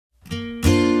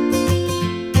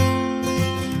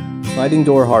Sliding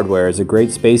door hardware is a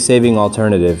great space-saving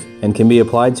alternative and can be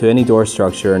applied to any door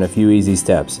structure in a few easy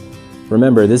steps.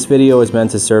 Remember, this video is meant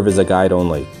to serve as a guide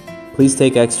only. Please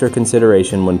take extra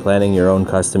consideration when planning your own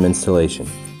custom installation.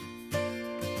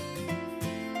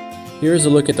 Here is a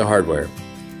look at the hardware.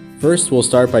 First, we'll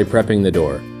start by prepping the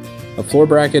door. A floor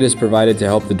bracket is provided to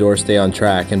help the door stay on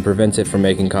track and prevents it from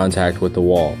making contact with the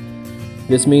wall.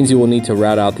 This means you will need to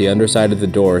route out the underside of the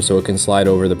door so it can slide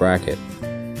over the bracket.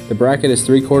 The bracket is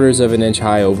 3/4 of an inch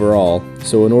high overall,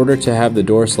 so in order to have the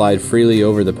door slide freely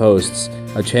over the posts,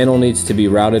 a channel needs to be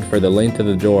routed for the length of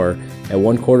the door at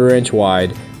 1/4 inch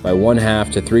wide by 1/2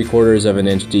 to 3/4 of an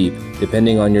inch deep,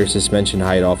 depending on your suspension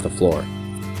height off the floor.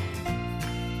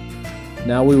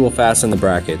 Now we will fasten the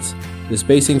brackets. The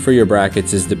spacing for your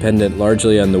brackets is dependent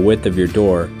largely on the width of your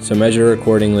door, so measure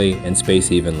accordingly and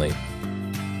space evenly.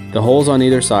 The holes on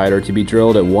either side are to be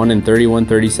drilled at 1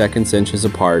 31/32 inches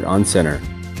apart on center.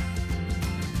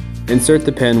 Insert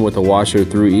the pin with a washer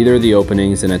through either of the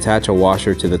openings and attach a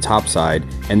washer to the top side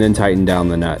and then tighten down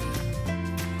the nut.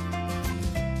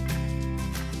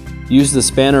 Use the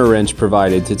spanner wrench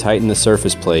provided to tighten the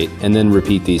surface plate and then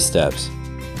repeat these steps.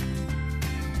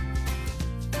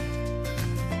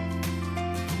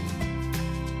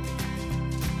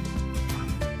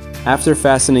 After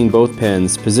fastening both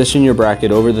pins, position your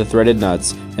bracket over the threaded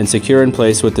nuts and secure in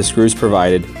place with the screws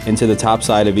provided into the top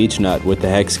side of each nut with the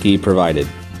hex key provided.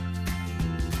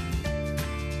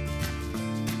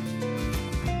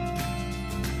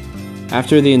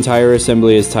 After the entire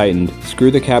assembly is tightened,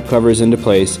 screw the cap covers into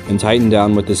place and tighten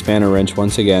down with the spanner wrench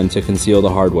once again to conceal the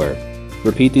hardware.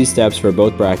 Repeat these steps for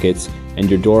both brackets and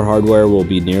your door hardware will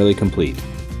be nearly complete.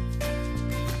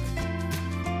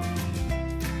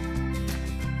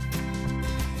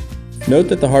 Note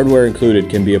that the hardware included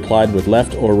can be applied with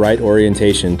left or right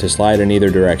orientation to slide in either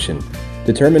direction.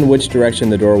 Determine which direction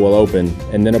the door will open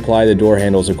and then apply the door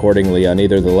handles accordingly on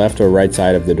either the left or right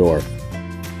side of the door.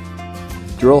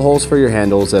 Drill holes for your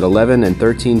handles at 11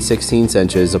 13/16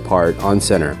 inches apart on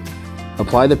center.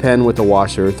 Apply the pen with a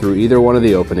washer through either one of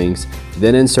the openings,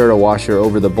 then insert a washer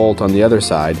over the bolt on the other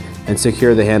side and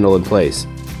secure the handle in place.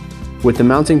 With the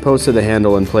mounting post of the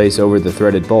handle in place over the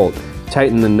threaded bolt,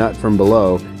 tighten the nut from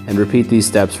below and repeat these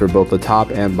steps for both the top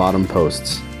and bottom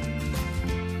posts.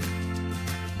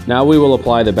 Now we will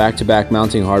apply the back-to-back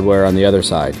mounting hardware on the other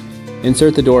side.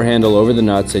 Insert the door handle over the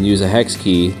nuts and use a hex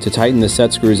key to tighten the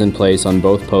set screws in place on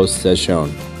both posts as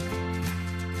shown.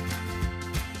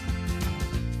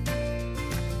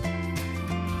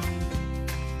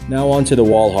 Now on to the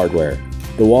wall hardware.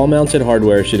 The wall-mounted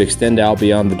hardware should extend out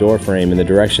beyond the door frame in the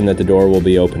direction that the door will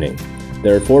be opening.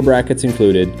 There are 4 brackets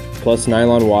included, plus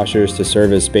nylon washers to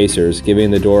serve as spacers,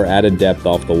 giving the door added depth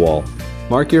off the wall.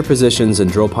 Mark your positions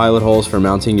and drill pilot holes for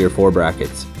mounting your 4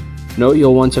 brackets. Note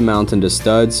you'll want to mount into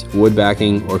studs, wood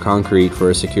backing, or concrete for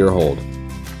a secure hold.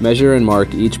 Measure and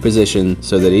mark each position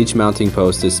so that each mounting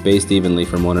post is spaced evenly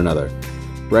from one another.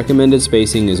 Recommended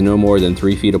spacing is no more than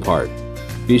 3 feet apart.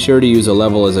 Be sure to use a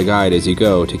level as a guide as you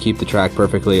go to keep the track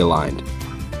perfectly aligned.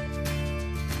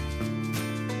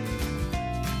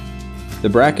 The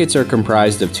brackets are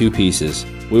comprised of 2 pieces.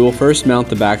 We will first mount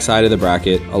the back side of the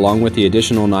bracket along with the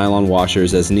additional nylon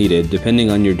washers as needed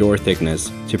depending on your door thickness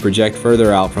to project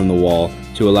further out from the wall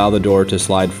to allow the door to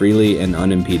slide freely and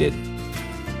unimpeded.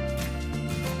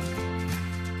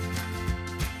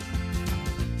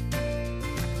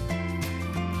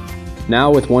 Now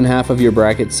with 1/2 of your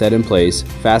bracket set in place,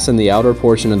 fasten the outer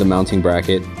portion of the mounting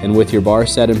bracket and with your bar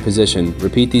set in position,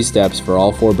 repeat these steps for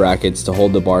all 4 brackets to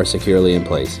hold the bar securely in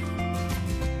place.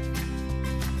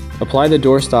 Apply the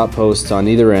door stop posts on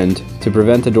either end to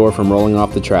prevent the door from rolling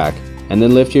off the track, and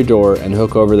then lift your door and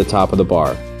hook over the top of the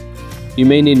bar. You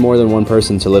may need more than one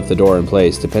person to lift the door in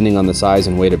place depending on the size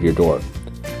and weight of your door.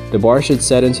 The bar should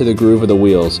set into the groove of the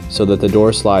wheels so that the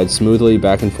door slides smoothly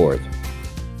back and forth.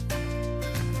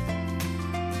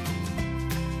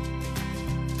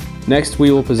 Next,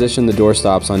 we will position the door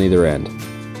stops on either end.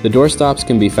 The door stops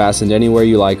can be fastened anywhere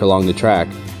you like along the track,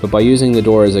 but by using the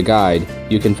door as a guide,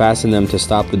 you can fasten them to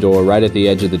stop the door right at the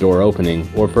edge of the door opening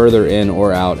or further in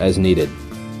or out as needed.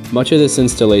 Much of this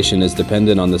installation is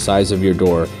dependent on the size of your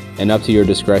door and up to your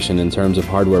discretion in terms of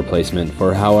hardware placement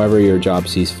for however your job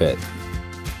sees fit.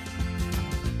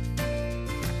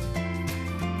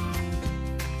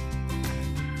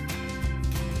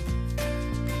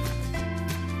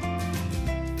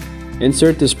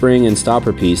 Insert the spring and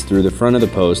stopper piece through the front of the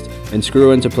post and screw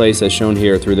into place as shown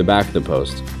here through the back of the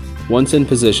post. Once in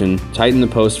position, tighten the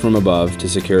post from above to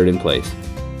secure it in place.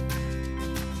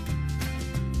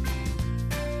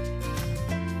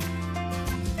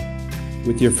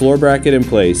 With your floor bracket in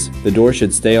place, the door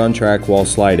should stay on track while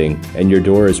sliding, and your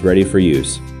door is ready for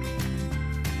use.